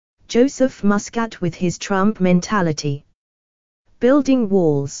Joseph Muscat with his Trump mentality. Building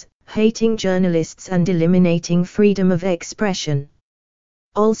walls, hating journalists and eliminating freedom of expression.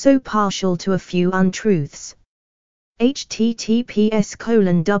 Also partial to a few untruths.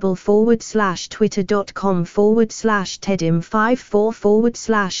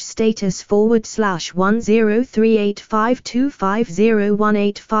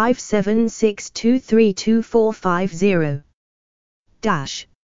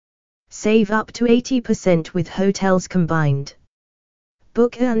 Save up to 80% with hotels combined.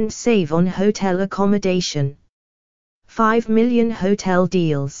 Book and save on hotel accommodation. 5 million hotel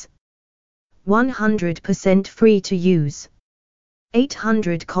deals. 100% free to use.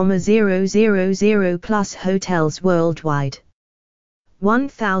 800,000 plus hotels worldwide.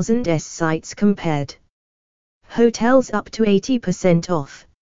 1000 sites compared. Hotels up to 80% off.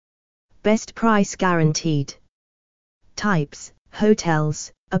 Best price guaranteed. Types: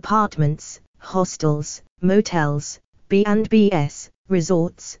 hotels, apartments, hostels, motels, B&Bs,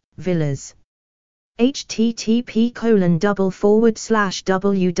 resorts, villas.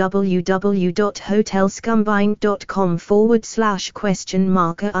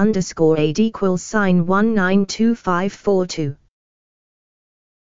 =$192542